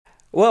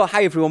Well,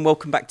 hi everyone,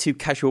 welcome back to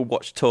Casual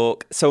Watch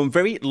Talk. So I'm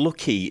very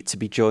lucky to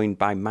be joined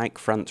by Mike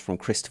France from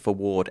Christopher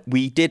Ward.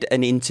 We did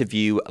an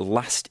interview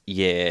last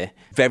year,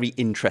 very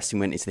interesting,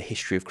 went into the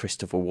history of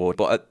Christopher Ward,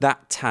 but at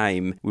that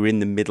time we were in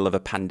the middle of a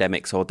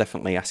pandemic, so I'll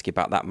definitely ask you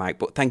about that, Mike.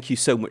 But thank you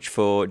so much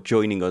for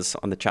joining us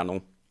on the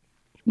channel.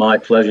 My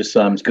pleasure,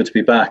 Sam. It's good to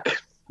be back.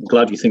 I'm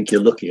glad you think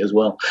you're lucky as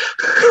well.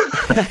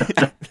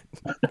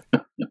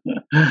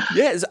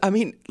 Yes, I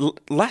mean,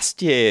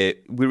 last year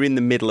we were in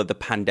the middle of the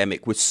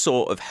pandemic. We're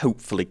sort of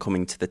hopefully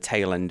coming to the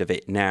tail end of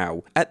it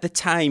now. At the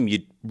time,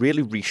 you'd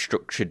really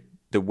restructured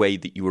the way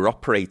that you were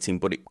operating,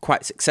 but it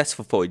quite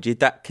successful for you. Did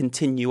that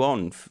continue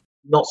on?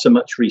 Not so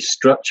much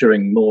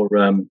restructuring, more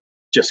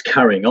just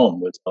carrying on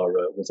was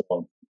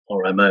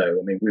our MO.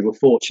 I mean, we were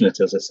fortunate,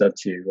 as I said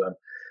to you,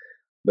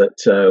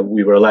 that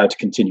we were allowed to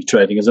continue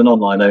trading as an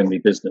online-only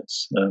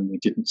business. We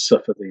didn't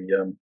suffer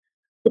the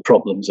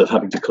problems of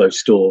having to close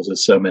stores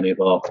as so many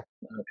of our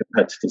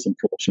competitors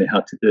unfortunately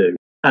had to do.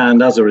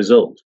 And as a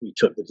result, we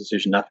took the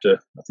decision after,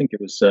 I think it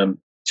was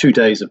 2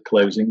 days of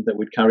closing, that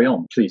we'd carry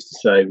on. Pleased to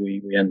say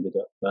we ended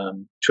up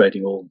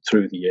trading all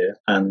through the year,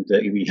 and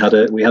we had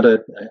a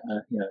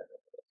in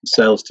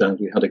sales terms,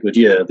 we had a good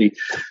year.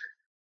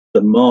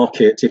 The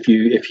market, if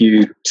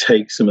you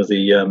take some of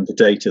the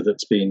data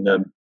that's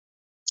been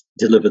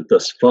delivered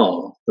thus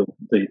far,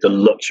 the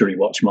luxury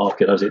watch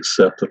market as it's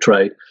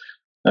portrayed,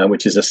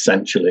 which is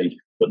essentially,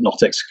 but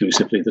not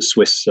exclusively, the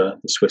Swiss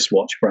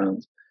watch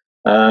brand.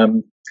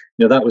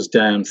 That was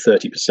down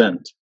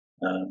 30%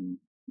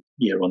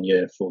 year on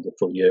year for the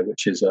full year,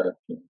 which is the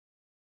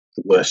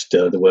worst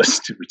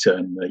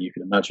return you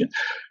can imagine.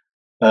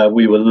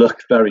 We were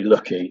very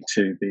lucky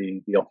to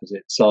be the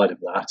opposite side of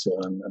that,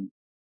 and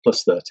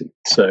plus 30.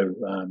 So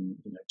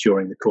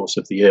during the course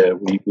of the year,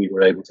 we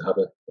were able to have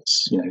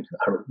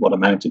what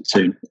amounted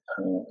to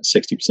a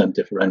 60%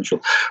 differential,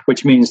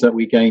 which means that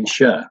we gained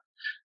share.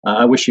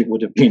 I wish it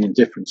would have been in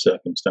different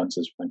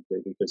circumstances, frankly,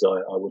 because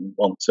I wouldn't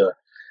want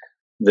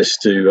this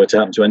to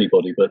happen to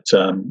anybody. But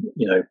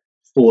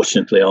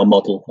fortunately, our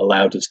model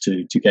allowed us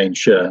to gain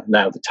share.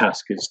 Now the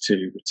task is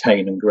to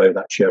retain and grow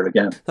that share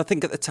again. I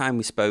think at the time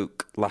we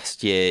spoke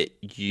last year,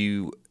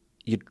 you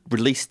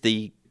released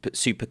the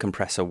Super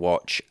Compressor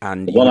watch,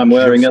 and the one I'm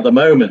wearing at the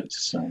moment.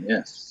 So,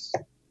 yes,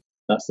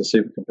 that's the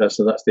Super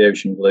Compressor. That's the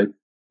Ocean Blue.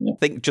 Yeah. I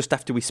think just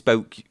after we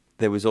spoke,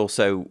 there was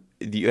also,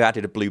 you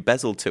added a blue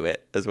bezel to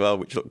it as well,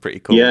 which looked pretty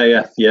cool.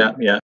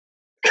 Yeah.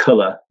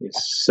 Colour is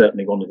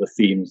certainly one of the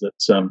themes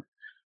that's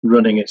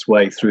running its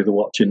way through the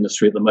watch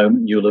industry at the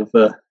moment. You'll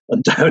have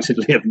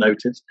undoubtedly have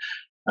noticed,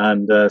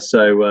 and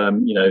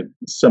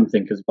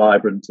something as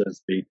vibrant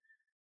as the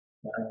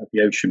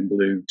Ocean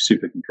Blue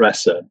Super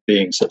Compressor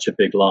being such a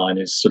big line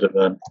is sort of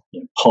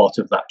part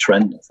of that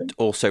trend, I think.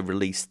 Also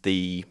released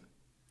the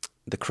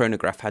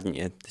chronograph, hadn't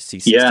you? The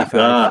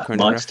C65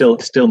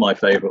 chronograph. Still my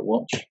favourite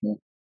watch.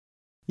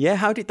 Yeah,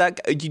 how did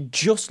that go? You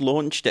just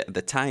launched it at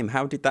the time.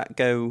 How did that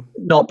go?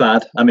 Not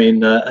bad. I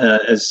mean,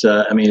 it's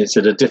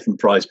at a different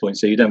price point,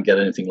 so you don't get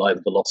anything like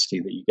the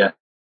velocity that you get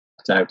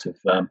out of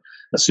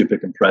a Super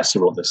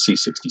Compressor or the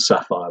C60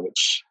 Sapphire,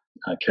 which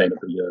came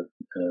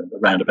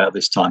around about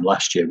this time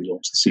last year. We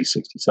launched the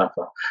C60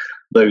 Sapphire.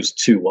 Those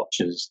two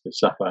watches, the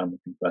Sapphire and the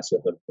Compressor,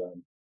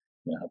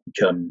 have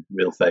become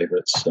real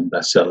favourites and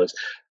bestsellers.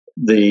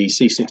 The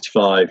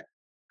C65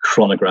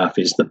 chronograph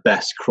is the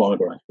best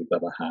chronograph we've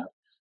ever had.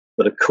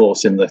 But of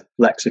course, in the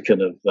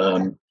lexicon of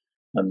and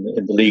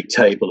in the league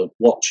table of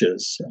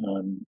watches,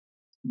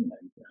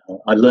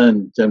 I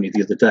learned only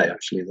the other day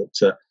actually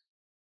that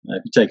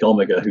if you take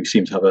Omega, who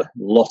seem to have a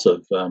lot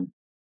of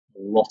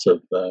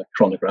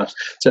chronographs,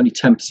 it's only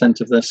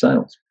 10% of their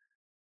sales.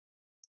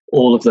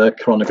 All of their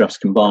chronographs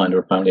combined are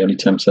apparently only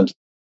 10% of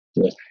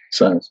their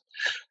sales.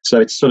 So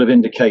it sort of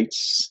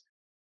indicates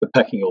the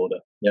pecking order.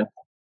 Yeah.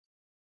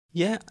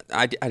 Yeah,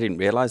 I didn't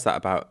realise that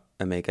about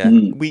Omega.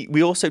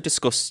 We also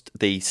discussed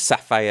the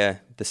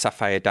Sapphire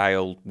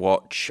dial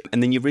watch,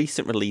 and then you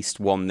recently released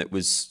one that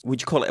was,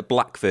 would you call it a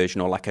black version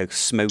or like a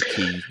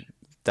smoky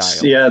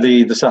dial? Yeah,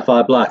 the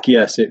Sapphire Black.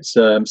 Yes, it's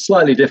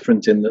slightly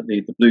different in that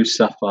the blue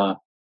Sapphire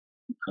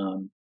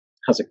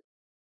has a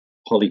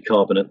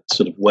polycarbonate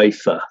sort of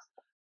wafer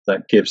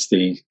that gives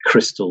the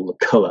crystal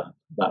the colour,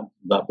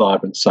 that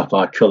vibrant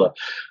sapphire colour.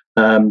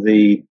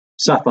 The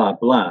Sapphire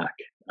Black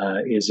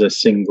is a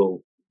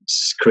single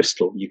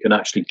crystal. You can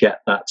actually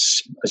get that,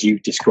 as you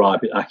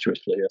describe it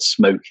accurately, a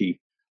smoky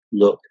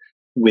look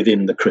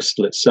within the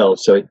crystal itself.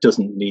 So it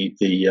doesn't need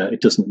the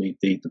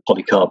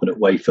polycarbonate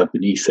wafer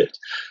beneath it.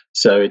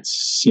 So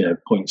it's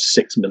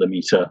 0.6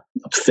 millimeter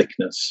of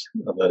thickness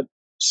of a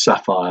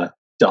sapphire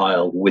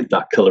dial with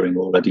that colouring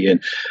already in,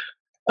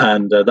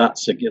 and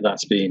that's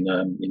been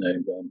a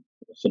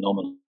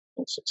phenomenal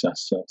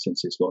success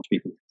since its launch.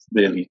 People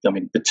really, I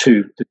mean,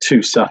 the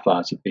two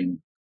sapphires have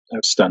been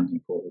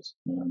outstanding for us.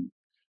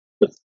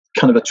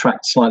 kind of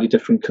attract slightly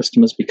different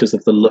customers because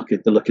of the look.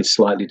 The look is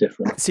slightly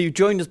different. So you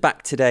joined us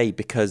back today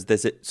because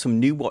there's some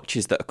new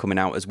watches that are coming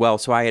out as well.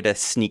 So I had a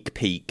sneak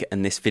peek,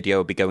 and this video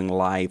will be going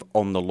live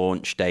on the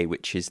launch day,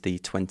 which is the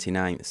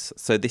 29th.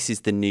 So this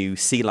is the new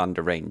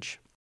Sealander range.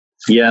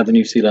 Yeah, the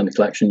new Sealander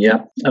collection,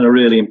 yeah. And a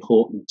really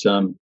important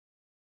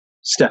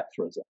step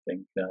for us, I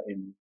think,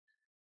 in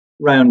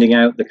rounding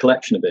out the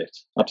collection a bit.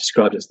 I've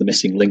described it as the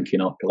missing link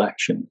in our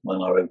collection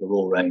and our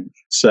overall range.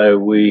 So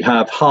we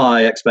have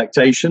high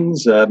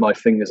expectations. My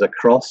fingers are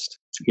crossed.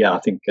 Yeah, I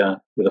think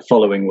with a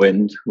following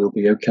wind, we'll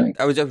be okay.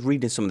 I was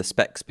reading some of the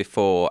specs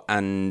before,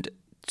 and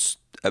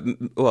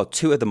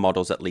two of the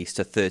models at least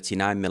are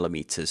 39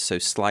 millimeters, so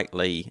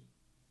slightly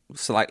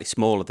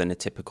smaller than the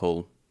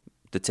typical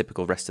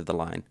rest of the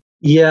line.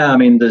 Yeah, I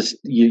mean, there's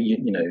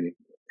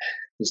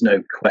there's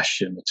no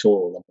question at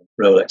all.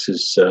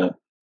 Rolex's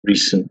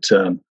recent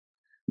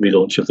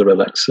relaunch of the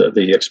Rolex,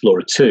 the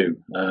Explorer 2,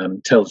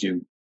 tells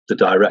you the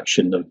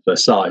direction of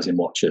size in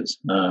watches.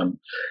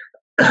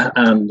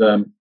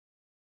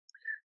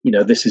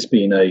 This has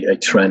been a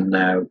trend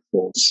now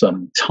for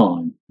some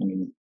time. I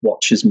mean,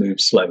 watches move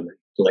slowly,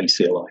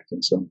 glacier-like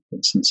in some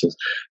instances,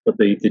 but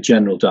the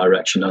general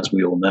direction, as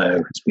we all know,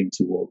 has been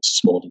towards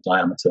smaller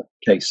diameter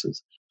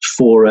cases.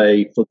 For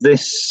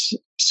this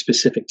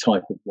specific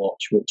type of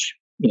watch, which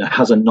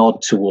has a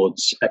nod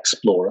towards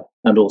Explorer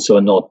and also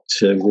a nod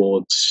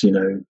towards,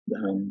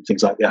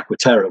 things like the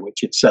Aquaterra,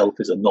 which itself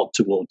is a nod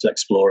towards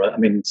Explorer. I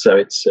mean, so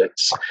it's of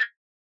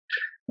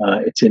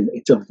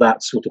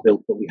that sort of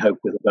ilk, but we hope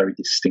with a very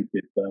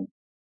distinctive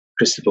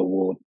Christopher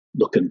Ward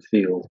look and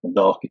feel and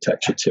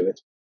architecture to it.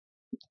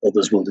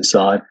 Others will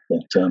decide,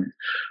 but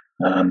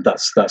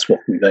that's what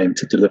we've aimed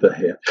to deliver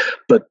here.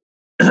 But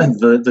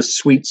the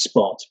sweet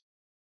spot,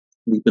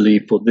 we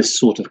believe, for this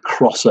sort of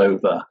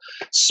crossover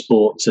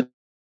sports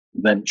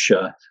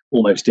adventure,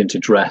 almost into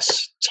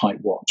dress type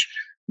watch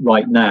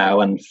right now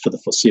and for the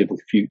foreseeable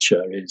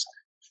future is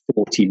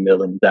 40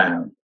 mil and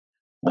down.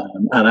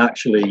 And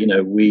actually,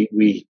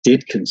 we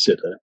did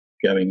consider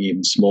going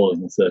even smaller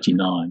than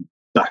 39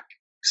 back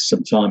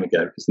some time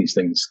ago, because these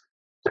things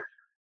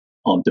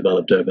aren't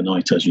developed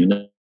overnight, as you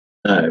know.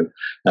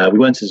 We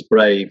weren't as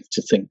brave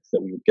to think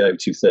that we would go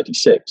to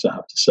 36, I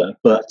have to say.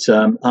 But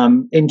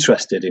I'm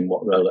interested in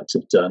what Rolex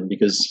have done,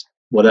 because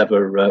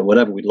whatever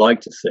we'd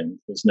like to think,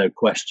 there's no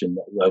question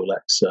that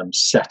Rolex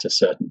set a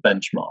certain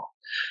benchmark.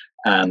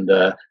 And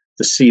the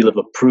seal of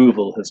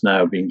approval has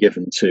now been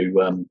given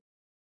to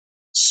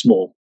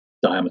small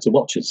diameter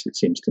watches, it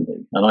seems to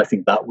me. And I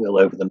think that will,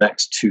 over the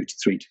next 2 to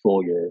 3 to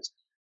 4 years,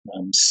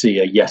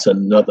 see yet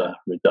another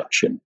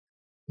reduction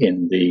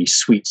in the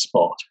sweet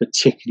spot,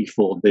 particularly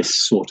for this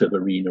sort of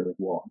arena of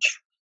watch.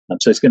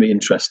 So it's going to be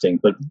interesting.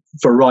 But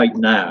for right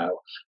now,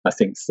 I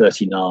think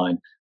 39,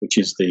 which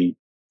is the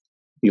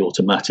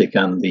automatic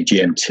and the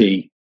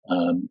GMT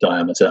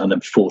diameter, and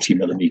then 40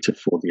 millimeter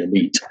for the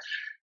Elite,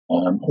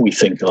 we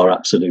think are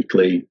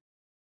absolutely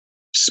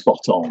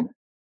spot on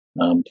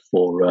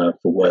for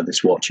where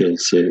this watch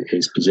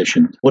is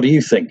positioned. What do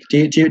you think?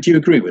 Do you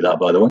agree with that,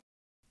 by the way?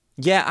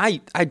 Yeah,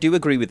 I do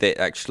agree with it,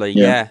 actually.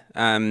 Yeah.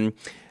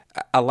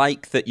 I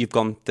like that you've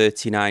gone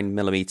 39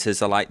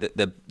 millimeters. I like that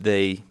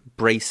the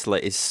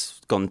bracelet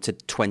is gone to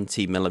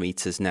 20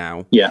 millimeters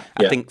now.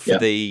 I think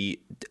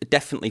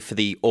definitely for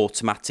the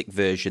automatic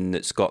version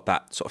that's got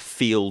that sort of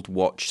field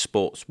watch,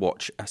 sports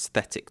watch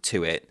aesthetic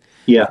to it.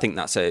 I think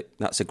that's a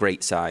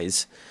great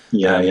size.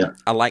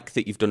 I like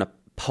that you've done a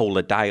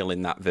polar dial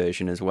in that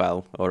version as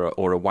well,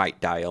 or a white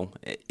dial.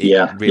 It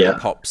really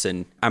pops,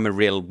 and I'm a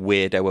real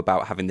weirdo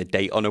about having the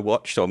date on a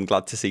watch, so I'm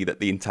glad to see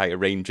that the entire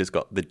range has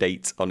got the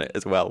dates on it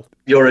as well.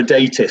 You're a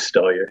datist,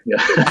 are you?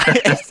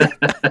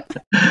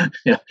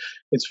 Yeah.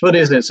 It's funny,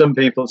 isn't it? Some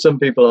people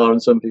are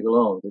and some people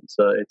aren't. It's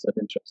an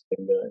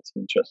interesting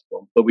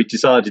one. But we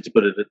decided to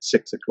put it at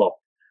 6 o'clock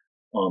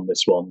on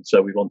this one,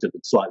 so we wanted a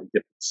slightly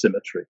different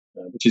symmetry,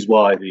 which is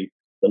why the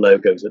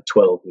logo's at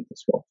 12 with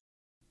this one.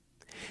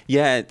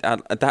 Yeah,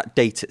 that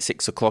date at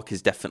 6 o'clock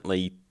is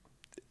definitely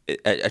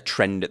a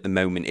trend at the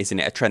moment, isn't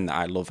it? A trend that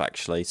I love,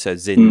 actually. So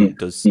Zinn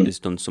has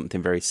done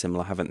something very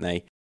similar, haven't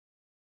they?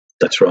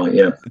 That's right,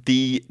 yeah.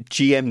 The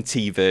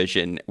GMT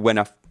version, when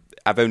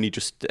I've only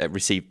just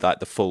received like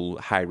the full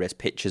high-res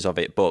pictures of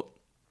it, but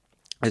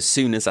as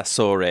soon as I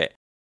saw it,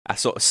 I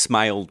sort of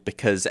smiled,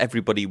 because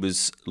everybody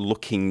was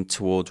looking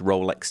towards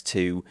Rolex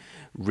to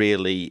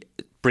really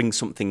bring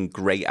something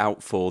great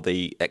out for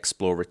the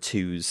Explorer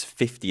 2's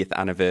 50th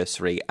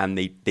anniversary, and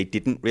they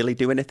didn't really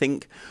do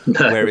anything.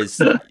 Whereas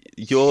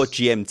your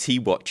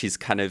GMT watch is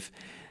kind of,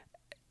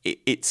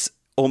 it's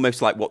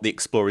almost like what the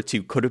Explorer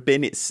 2 could have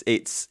been.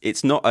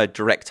 It's not a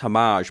direct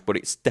homage, but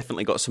it's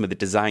definitely got some of the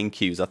design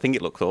cues. I think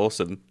it looks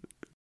awesome.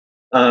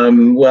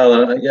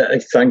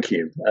 Thank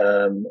you.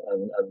 And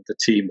the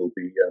team will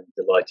be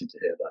delighted to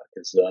hear that,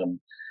 because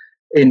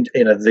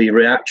the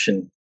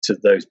reaction to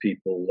those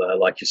people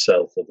like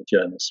yourself or the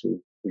journalists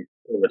we've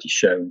already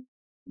shown,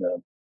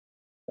 the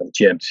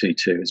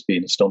GMT2 has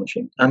been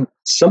astonishing. And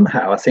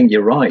somehow, I think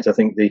you're right. I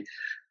think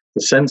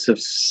the sense of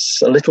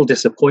a little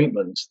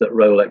disappointment that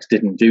Rolex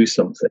didn't do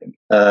something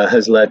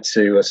has led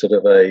to a sort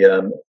of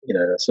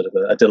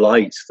a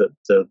delight that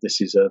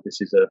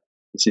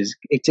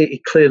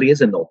it clearly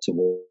is a nod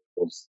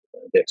towards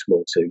the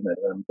Explorer 2.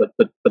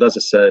 But as I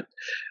said,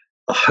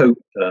 I hope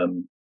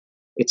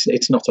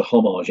it's not a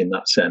homage in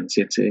that sense.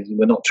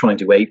 We're not trying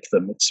to ape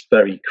them. It's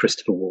very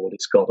Christopher Ward.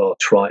 It's got our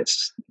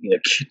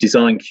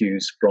design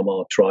cues from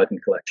our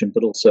Trident collection,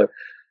 but also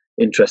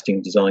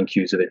interesting design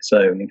cues of its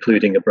own,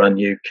 including a brand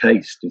new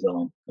case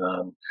design.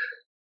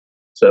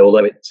 So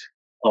although it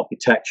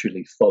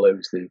architecturally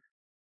follows the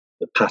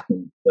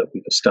pattern that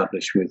we've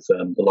established with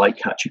the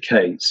Lightcatcher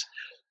case,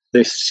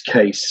 this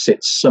case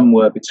sits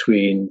somewhere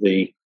between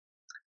the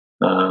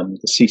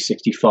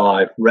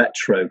C65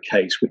 retro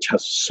case, which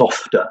has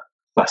softer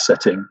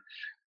faceting,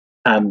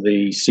 and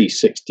the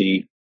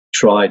C60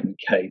 Trident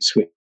case,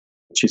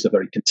 which is a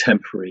very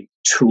contemporary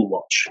tool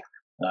watch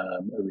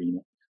arena.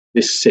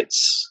 This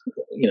sits,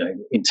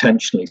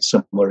 intentionally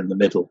somewhere in the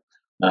middle,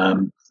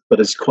 but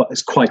it's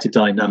quite a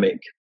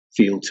dynamic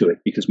feel to it,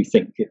 because we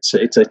think it's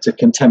a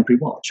contemporary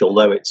watch.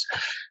 Although if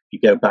you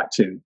go back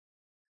to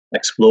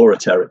Explorer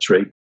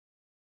territory,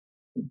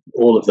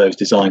 all of those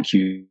design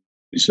cues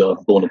are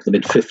born of the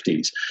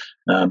mid-50s,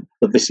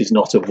 but this is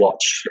not a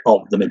watch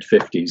of the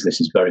mid-50s.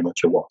 This is very much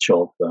a watch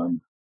of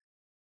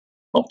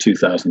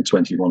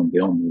 2021 and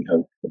beyond, we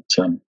hope. But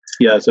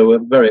so we're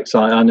very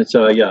excited, and it's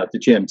the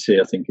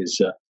GMT I think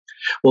is.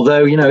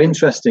 Although,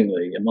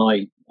 interestingly,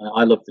 I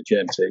love the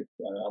GMT.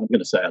 I'm going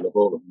to say I love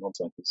all of them, won't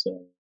I? Because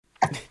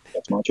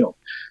that's my job.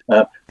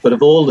 But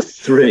of all the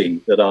three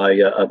that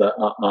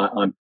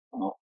I'm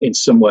in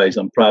some ways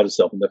I'm proudest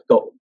of, and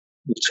we'll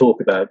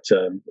talk about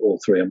all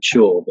three, I'm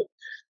sure. But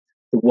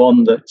the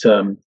one that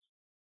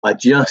I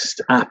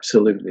just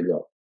absolutely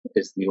love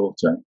is the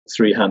Auto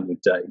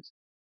 300 days,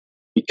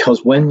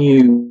 because when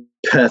you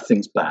pare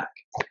things back,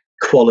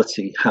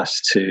 quality has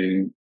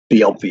to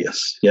be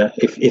obvious. Yeah,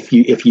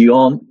 if you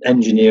aren't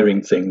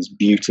engineering things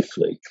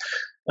beautifully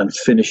and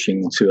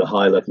finishing to a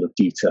high level of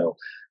detail,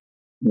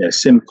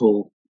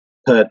 simple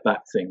pared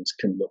back things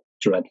can look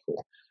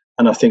dreadful.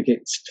 And I think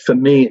for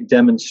me it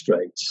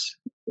demonstrates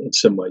in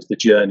some ways the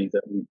journey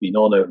that we've been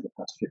on over the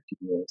past 50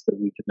 years, that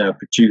we could now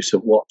produce a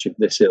watch of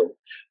this ilk,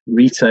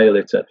 retail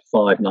it at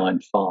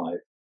 $595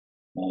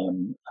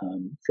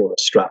 for a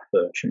strap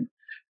version,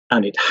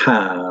 and it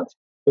have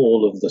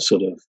all of the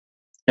sort of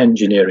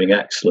engineering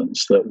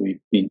excellence that we've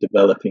been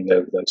developing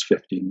over those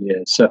 15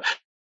 years. So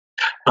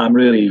I'm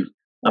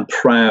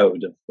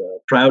proud of,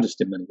 proudest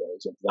in many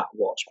ways of that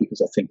watch,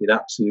 because I think it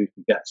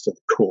absolutely gets to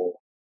the core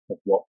of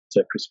what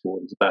Chris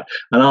Ward is about.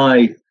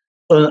 And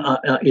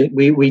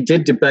we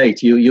did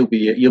debate.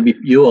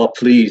 You are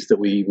pleased that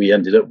we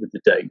ended up with the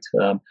date,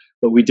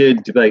 but we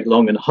did debate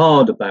long and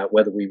hard about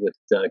whether we would,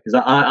 because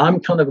I'm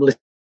kind of a little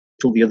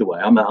the other way.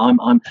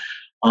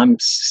 I'm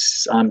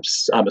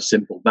a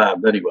simple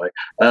man anyway,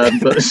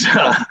 but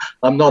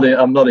I'm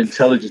not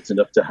intelligent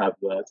enough to have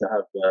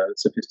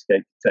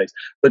sophisticated taste.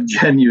 But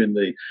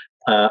genuinely,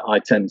 I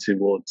tend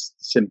towards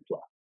simpler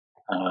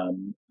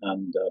and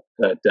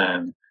pared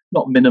down,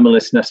 not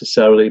minimalist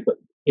necessarily, but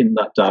in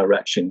that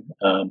direction.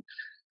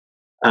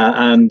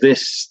 And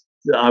this,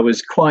 I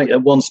was quite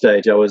at one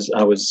stage. I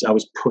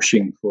was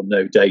pushing for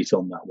no date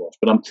on that watch,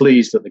 but I'm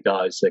pleased that the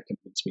guys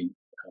convinced me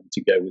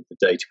to go with the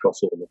date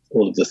across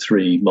all of the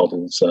three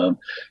models,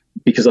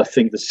 because I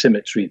think the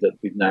symmetry that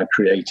we've now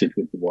created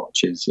with the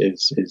watch is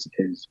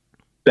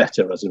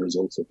better as a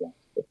result of that.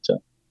 But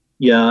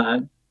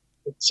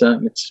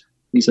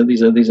these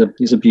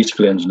are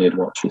beautifully engineered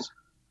watches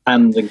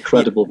and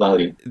incredible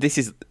value. This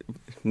is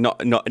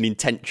not an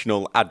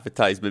intentional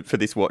advertisement for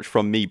this watch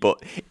from me,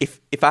 but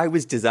if I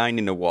was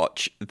designing a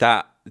watch,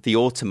 that the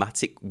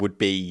automatic would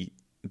be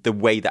the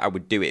way that I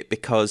would do it,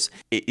 because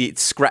it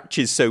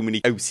scratches so many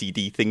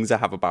OCD things I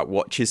have about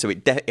watches. So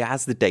it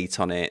has the date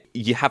on it.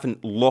 You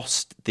haven't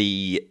lost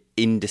the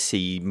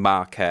indice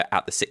marker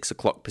at the 6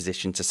 o'clock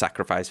position to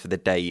sacrifice for the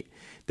date.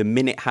 The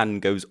minute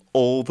hand goes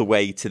all the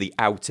way to the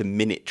outer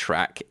minute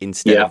track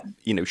instead of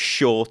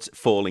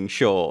falling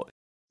short.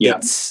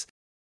 Yeah.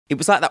 It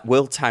was like that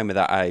World Timer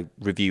that I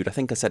reviewed. I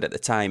think I said at the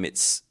time,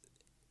 it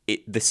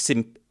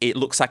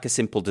looks like a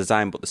simple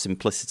design, but the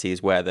simplicity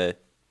is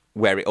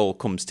where it all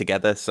comes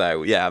together.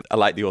 So yeah, I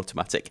like the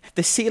automatic.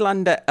 The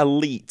Sealander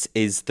Elite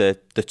is the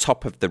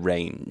top of the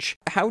range.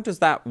 How does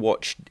that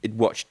watch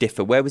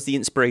differ? Where was the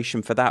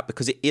inspiration for that?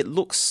 Because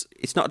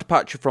it's not a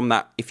departure from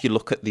that if you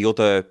look at the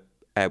other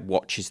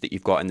watches that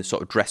you've got in the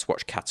sort of dress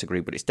watch category,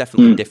 but it's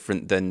definitely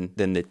different than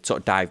the sort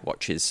of dive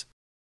watches.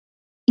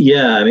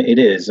 Yeah, I mean, it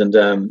is. And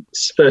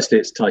firstly,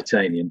 it's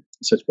titanium,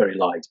 so it's very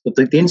light. But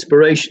the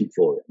inspiration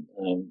for it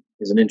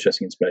is an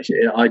interesting inspiration.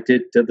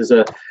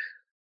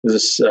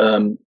 There's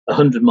a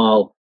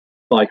 100-mile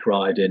bike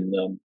ride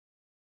in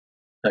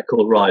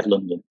called Ride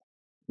London,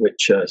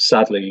 which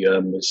sadly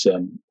was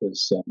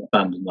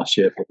abandoned last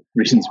year for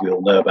reasons we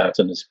all know about,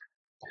 and has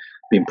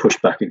been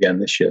pushed back again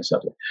this year,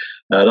 sadly.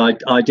 And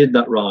I did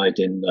that ride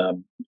in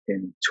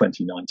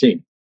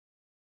 2019,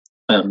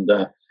 and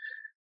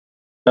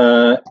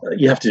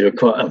You have to do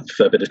quite a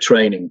fair bit of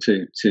training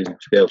to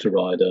be able to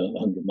ride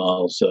 100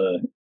 miles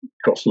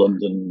across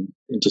London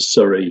into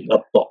Surrey,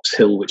 up Box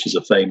Hill, which is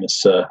a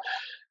famous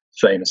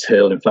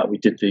hill. In fact, we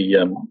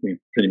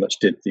pretty much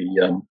did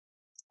the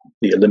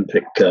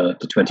Olympic, the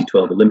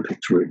 2012 Olympic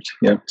route,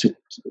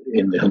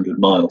 in the 100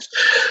 miles.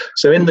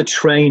 So in the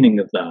training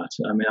of that,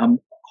 I mean, I'm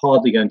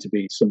hardly going to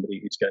be somebody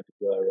who's going to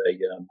wear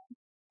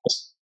a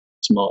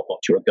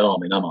smartwatch or a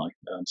Garmin, am I?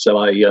 So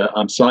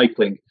I'm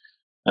cycling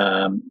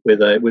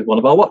with one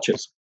of our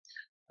watches.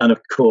 And of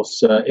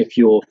course, if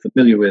you're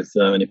familiar with,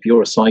 and if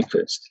you're a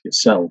cyclist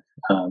yourself,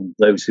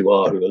 those who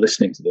are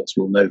listening to this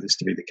will know this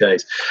to be the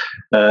case.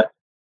 The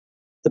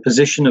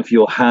position of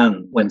your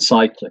hand when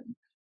cycling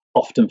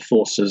often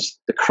forces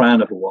the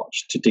crown of a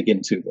watch to dig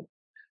into them,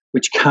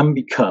 which can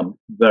become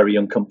very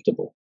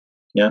uncomfortable.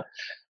 Yeah.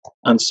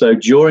 And so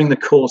during the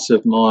course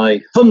of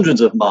my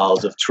hundreds of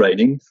miles of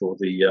training for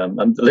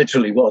and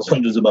literally was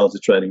hundreds of miles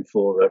of training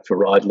for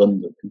Ride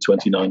London in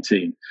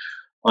 2019,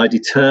 I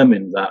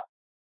determined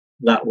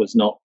that was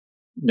not,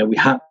 we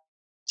had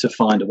to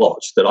find a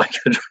watch that I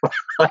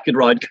could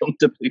ride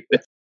comfortably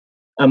with.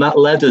 And that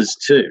led us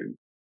to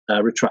a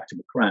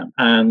retractable crown.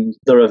 And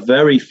there are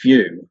very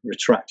few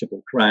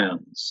retractable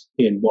crowns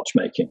in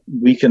watchmaking.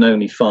 We can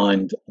only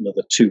find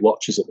another 2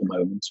 watches at the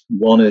moment.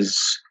 One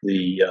is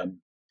the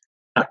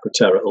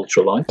Aquaterra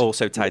Ultralight.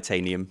 Also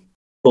titanium,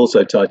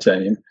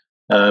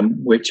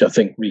 which I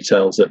think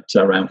retails at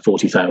around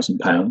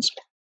 £40,000.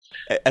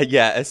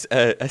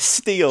 A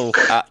steal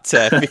at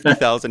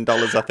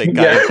 $50,000, I think.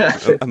 Yeah,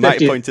 I might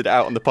have pointed it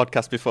out on the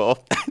podcast before.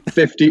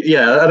 50,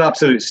 yeah, an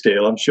absolute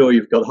steal. I'm sure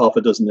you've got half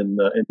a dozen in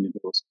your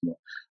doors somewhere.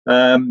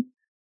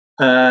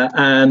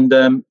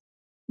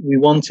 We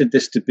wanted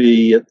this to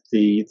be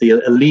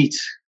the elite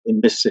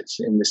in this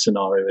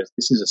scenario.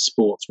 This is a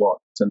sports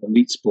watch. It's an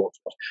elite sports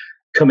watch.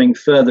 Coming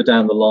further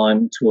down the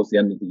line towards the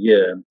end of the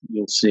year,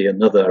 you'll see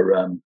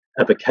another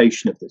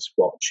evocation of this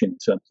watch in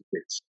terms of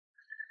its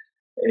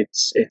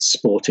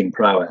sporting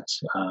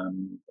prowess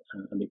and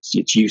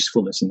its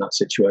usefulness in that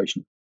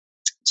situation.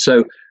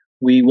 So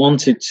we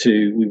wanted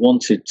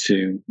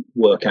to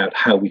work out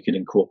how we could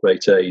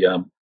incorporate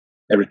a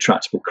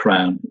retractable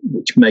crown,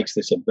 which makes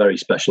this a very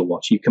special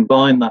watch. You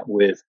combine that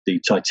with the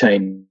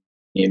titanium,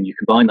 you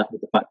combine that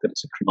with the fact that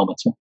it's a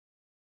chronometer,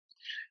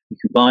 you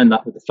combine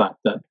that with the fact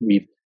that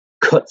we've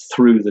cut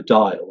through the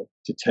dial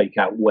to take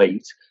out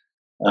weight,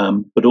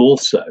 but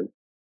also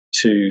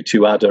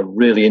to add a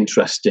really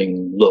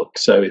interesting look.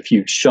 So if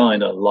you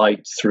shine a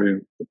light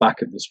through the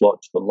back of this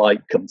watch, the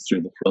light comes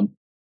through the front.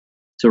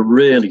 It's a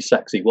really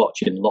sexy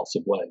watch in lots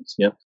of ways,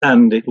 yeah.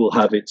 And it will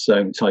have its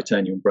own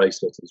titanium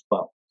bracelet as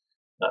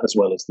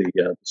well as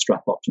the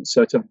strap option.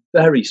 So it's a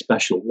very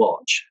special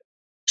watch,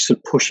 so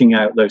pushing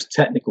out those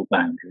technical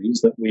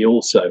boundaries that we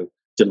also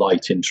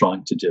delight in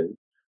trying to do,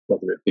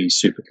 whether it be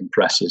super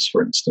compressors,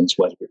 for instance,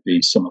 whether it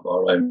be some of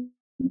our own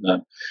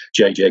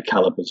JJ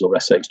calibers or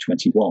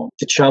SH21.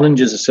 The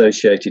challenges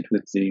associated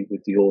with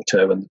the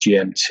Auto and the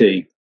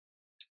GMT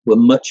were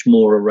much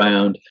more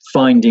around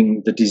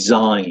finding the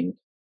design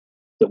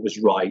that was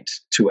right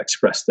to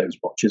express those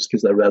watches,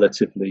 because they're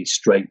relatively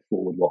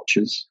straightforward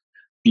watches,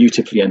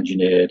 beautifully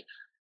engineered,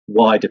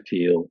 wide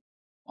appeal,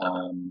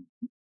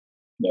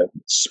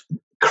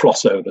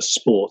 crossover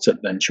sports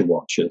adventure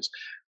watches.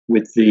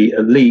 With the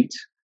Elite,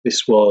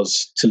 this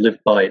was, to live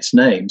by its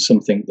name,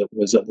 something that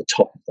was at the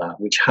top of that,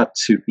 which had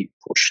to be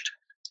pushed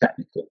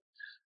technically.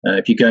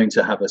 If you're going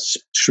to have a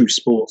true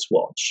sports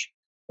watch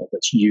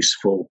that's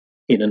useful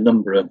in a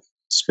number of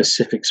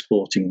specific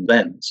sporting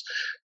events,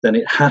 then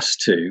it has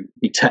to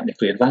be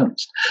technically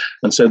advanced.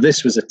 And so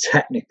this was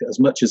as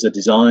much as a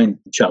design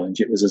challenge,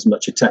 it was as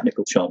much a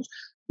technical challenge.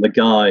 The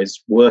guys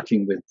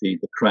working with the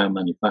crown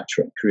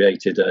manufacturer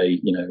created a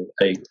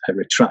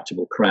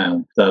retractable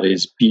crown that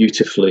is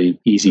beautifully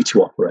easy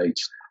to operate,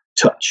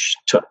 touch,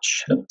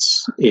 and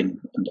it's in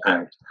and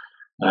out.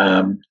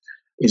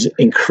 Is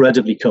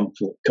incredibly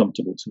comfortable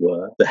to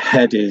wear. The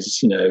head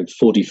is,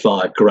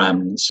 45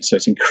 grams, so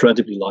it's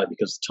incredibly light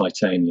because of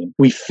titanium.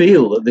 We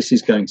feel that this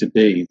is going to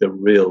be the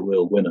real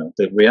winner.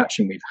 The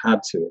reaction we've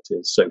had to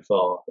it so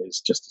far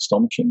is just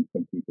astonishing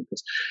from people,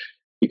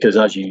 because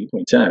as you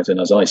point out,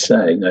 and as I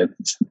say,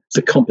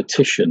 the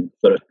competition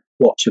for a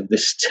watch of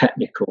this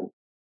technical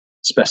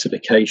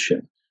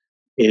specification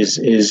is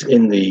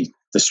in the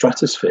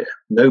stratosphere.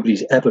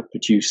 Nobody's ever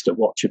produced a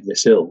watch of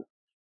this ilk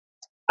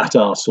at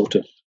our sort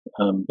of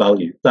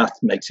value. That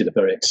makes it a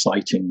very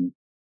exciting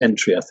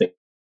entry, I think,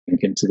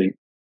 into the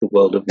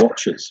world of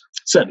watches,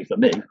 certainly for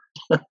me.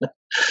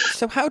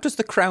 So how does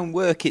the crown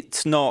work?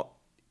 It's not,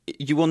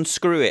 you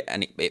unscrew it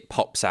and it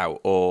pops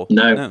out, or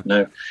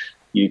no,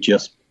 you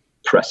just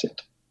press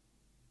it.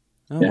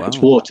 Wow.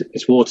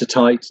 It's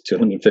watertight to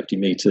 150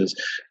 meters.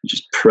 You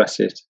just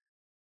press it.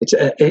 It's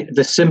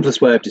the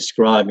simplest way of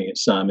describing it,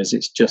 Sam, is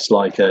it's just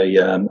like a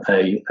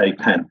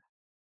pen.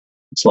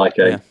 It's like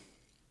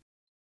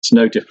it's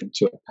no different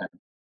to a pen.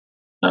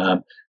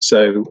 When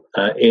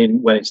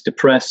it's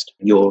depressed,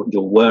 you're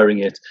wearing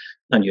it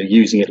and you're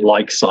using it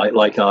like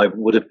I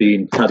would have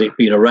been had it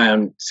been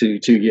around 2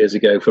 years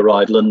ago for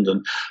Ride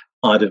London.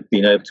 I'd have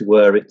been able to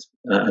wear it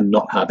and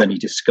not have any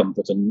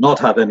discomfort and not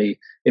have any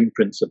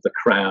imprints of the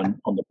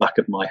crown on the back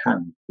of my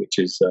hand, which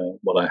is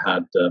what I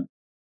had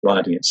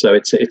riding it. So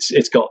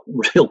it's got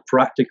real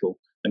practical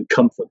and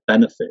comfort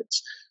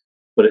benefits,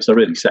 but it's a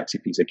really sexy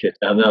piece of kit.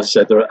 And as I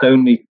said, there are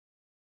only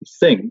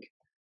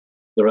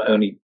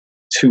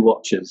 2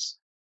 watches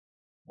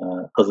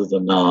other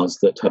than ours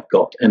that have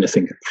got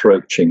anything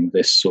approaching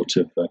this sort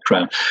of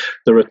crown.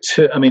 There are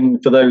 2. I mean,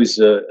 for those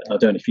I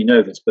don't know if you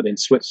know this, but in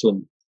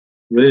Switzerland,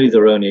 really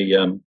there are only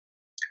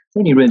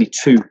really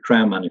 2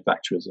 crown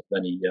manufacturers of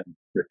any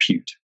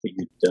repute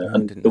that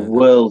and the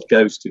world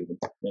goes to them.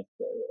 Yeah,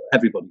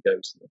 everybody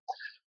goes to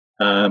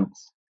them.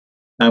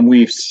 And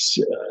we've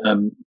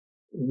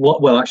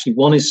actually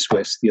one is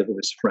Swiss, the other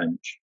is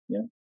French.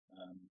 Yeah,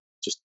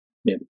 just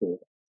near the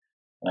border.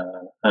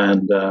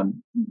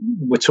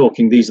 We're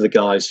talking, these are the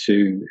guys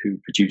who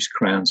produce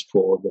crowns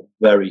for the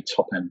very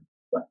top end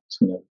brands.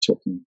 We're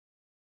talking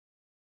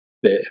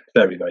very,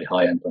 very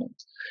high end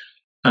brands,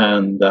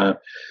 and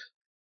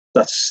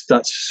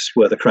that's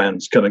where the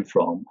crown's coming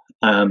from.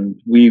 And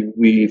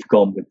we've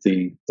gone with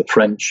the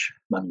French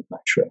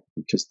manufacturer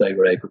because they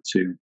were able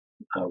to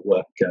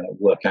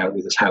work out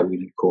with us how we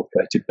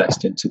incorporated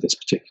best into this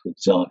particular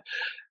design.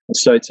 And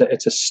so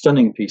it's a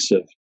stunning piece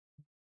of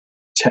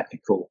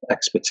technical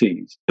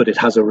expertise, but it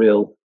has a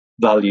real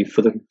value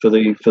for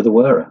the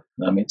wearer.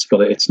 I mean,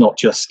 it's not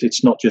just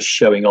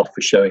showing off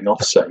for showing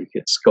off's sake.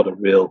 It's got a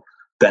real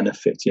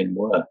benefit in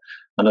wear.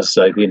 And as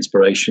I say, the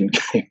inspiration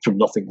came from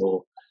nothing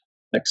more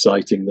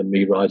exciting than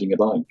me riding a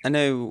bike. I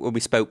know when we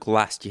spoke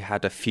last, you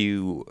had a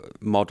few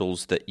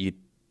models that you'd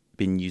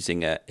been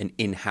using an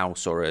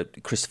in-house or a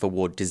Christopher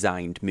Ward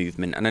designed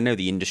movement, and I know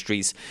the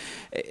industries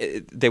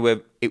it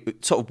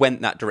sort of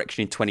went that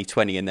direction in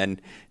 2020, and then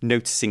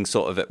noticing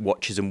sort of at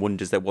Watches and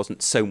Wonders there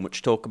wasn't so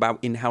much talk about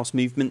in-house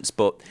movements.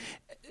 But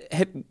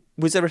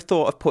was there a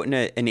thought of putting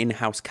an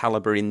in-house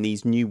caliber in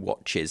these new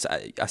watches?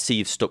 I see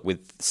you've stuck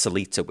with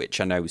Sellita,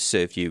 which I know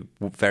served you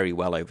very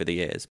well over the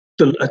years.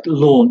 At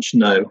launch,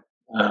 no.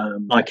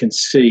 I can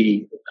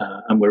see,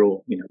 and we are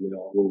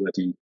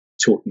already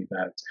talking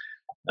about.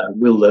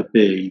 Will there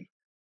be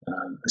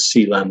a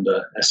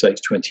Sealander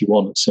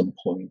SH21 at some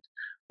point?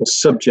 Well,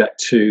 subject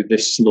to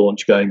this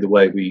launch going the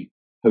way we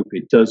hope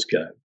it does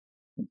go,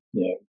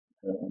 the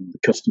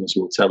customers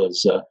will tell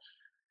us,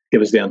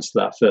 give us the answer to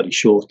that fairly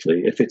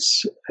shortly. If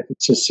it's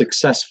as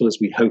successful as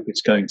we hope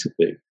it's going to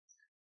be,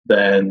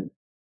 then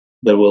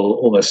there will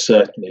almost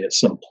certainly at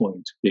some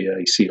point be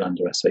a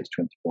Sealander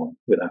SH21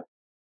 without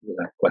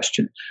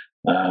question,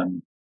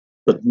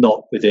 but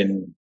not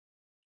within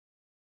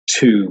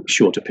too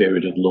short a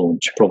period of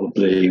launch.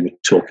 Probably we're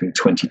talking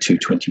 22,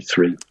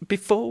 23.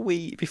 Before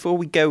we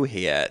go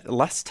here,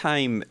 last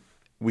time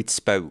we'd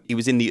spoke, it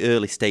was in the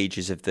early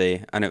stages of I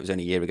know it was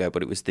only a year ago,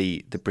 but it was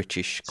the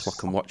British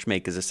Clock and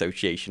Watchmakers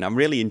Association. I'm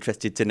really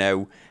interested to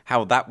know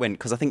how that went,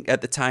 because I think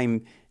at the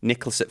time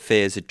Nicholas at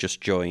Fears had just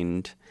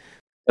joined.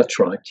 That's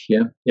right,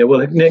 yeah.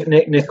 Well,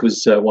 Nick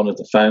was one of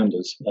the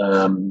founders.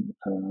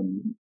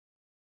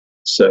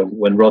 So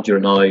when Roger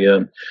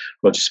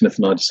Smith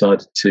and I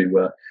decided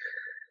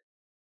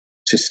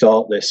to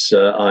start this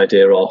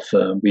idea off,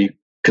 we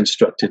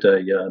constructed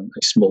a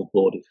small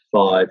board of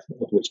 5,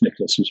 of which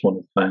Nicholas was one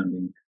of the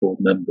founding board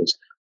members.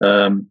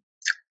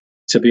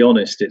 To be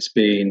honest,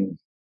 the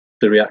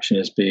reaction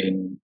has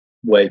been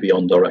way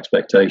beyond our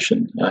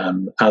expectation.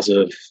 As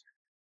of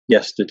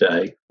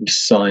yesterday, we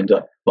signed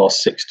up our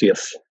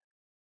 60th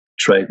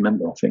trade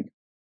member, I think,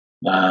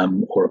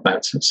 or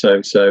about.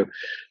 So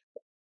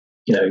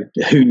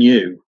who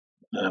knew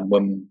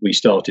when we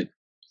started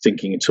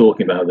thinking and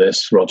talking about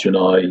this, Roger and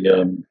I,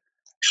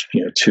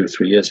 2 or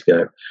 3 years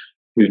ago,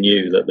 who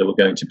knew that there were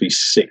going to be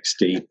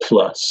 60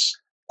 plus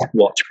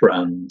watch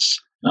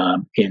brands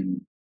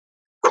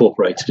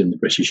incorporated in the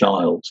British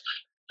Isles,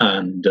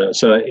 and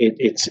so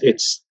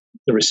it's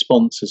the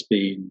response has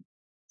been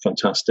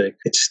fantastic.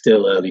 It's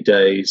still early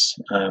days.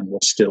 We're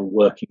still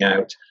working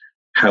out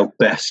how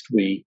best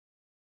we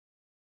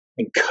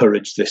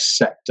encourage this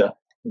sector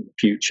in the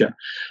future.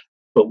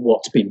 But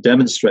what's been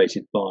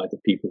demonstrated by the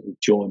people who've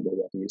joined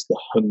already is the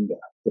hunger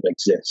that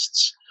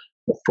exists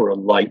for a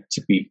light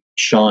to be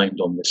shined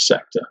on this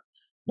sector.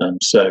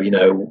 So, and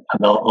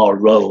our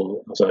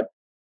role, as I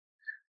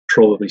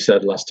probably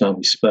said last time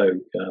we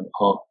spoke,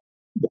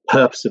 the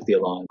purpose of the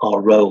Alliance,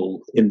 our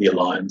role in the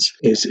Alliance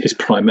is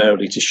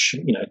primarily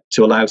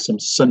to allow some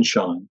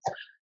sunshine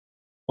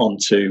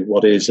onto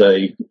what is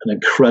an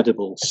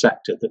incredible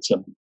sector that's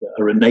a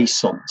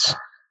renaissance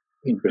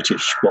in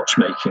British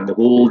watchmaking of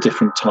all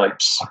different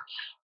types,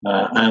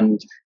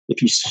 and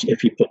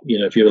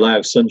if you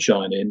allow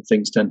sunshine in,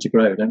 things tend to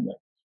grow, don't they?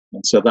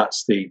 And so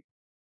that's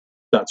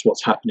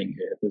what's happening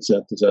here.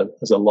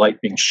 There's a light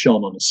being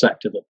shone on a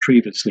sector that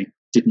previously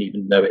didn't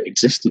even know it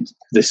existed.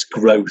 This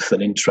growth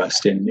and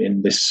interest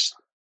in this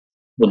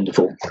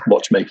wonderful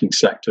watchmaking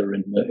sector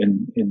in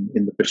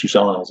the British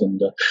Isles,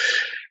 and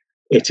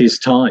it is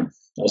time,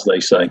 as they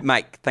say.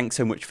 Mike, thanks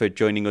so much for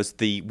joining us.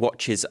 The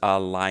watches are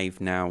live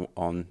now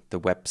on the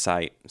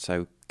website,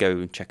 so go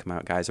and check them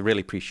out, guys. I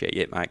really appreciate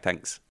it, Mike.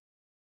 Thanks.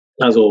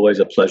 As always,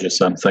 a pleasure,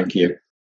 Sam. Thank you.